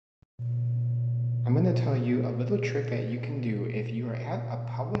I'm going to tell you a little trick that you can do if you are at a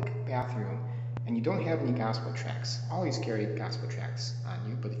public bathroom and you don't have any gospel tracts. Always carry gospel tracts on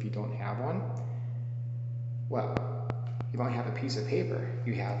you, but if you don't have one, well, you don't have a piece of paper.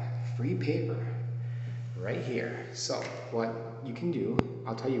 You have free paper right here. So what you can do,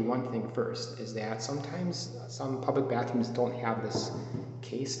 I'll tell you one thing first, is that sometimes some public bathrooms don't have this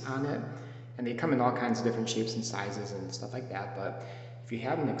case on it, and they come in all kinds of different shapes and sizes and stuff like that. But if you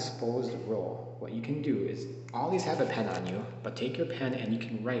have an exposed roll, what you can do is always have a pen on you, but take your pen and you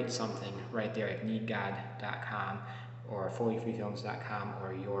can write something right there at needgod.com or fullyfreefilms.com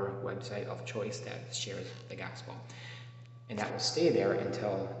or your website of choice that shares the gospel. And that will stay there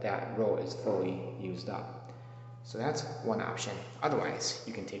until that row is fully used up. So that's one option. Otherwise,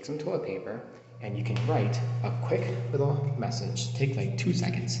 you can take some toilet paper and you can write a quick little message. Take like 2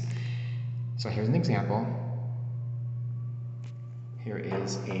 seconds. So here's an example. Here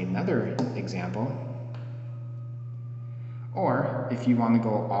is another example. Or if you want to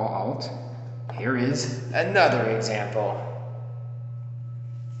go all out, here is another example.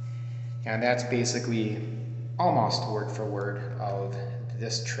 And that's basically almost word for word of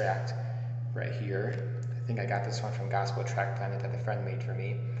this tract right here. I think I got this one from Gospel Tract Planet that a friend made for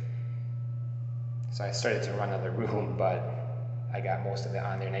me. So I started to run out of the room, but I got most of it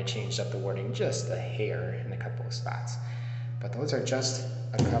on there and I changed up the wording just a hair in a couple of spots. But those are just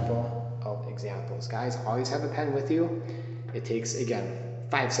a couple of examples. Guys, always have a pen with you. It takes, again,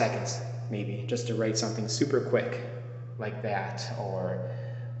 5 seconds maybe just to write something super quick like that, or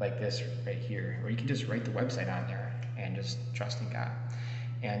like this right here, or you can just write the website on there and just trust in God.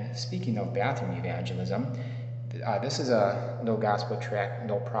 And speaking of bathroom evangelism, this is a no gospel tract,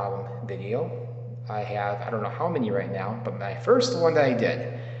 no problem video. I have, I don't know how many right now, but my first one that I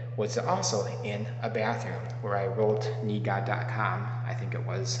did was also in a bathroom where I wrote needgod.com, I think it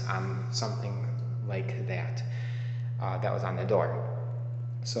was, something like that. That was on the door.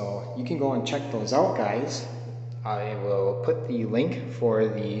 So you can go and check those out, guys. I will put the link for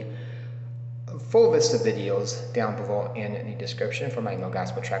the full list of videos down below in the description for my No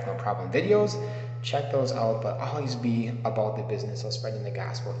Gospel Tract No Problem videos. Check those out, but always be about the business of spreading the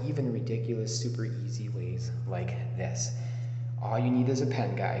gospel, even ridiculous, super easy ways like this. All you need is a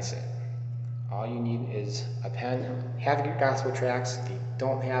pen, guys. All you need is a pen. Have your gospel tracts. If you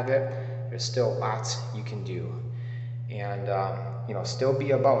don't have it, there's still lots you can do. And, still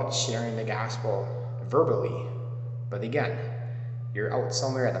be about sharing the gospel verbally. But again, you're out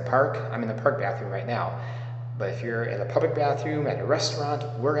somewhere at the park. I'm in the park bathroom right now. But if you're at a public bathroom, at a restaurant,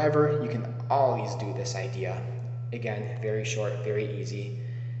 wherever, you can always do this idea. Again, very short, very easy.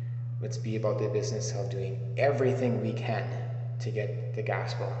 Let's be about the business of doing everything we can to get the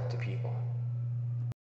gospel to people.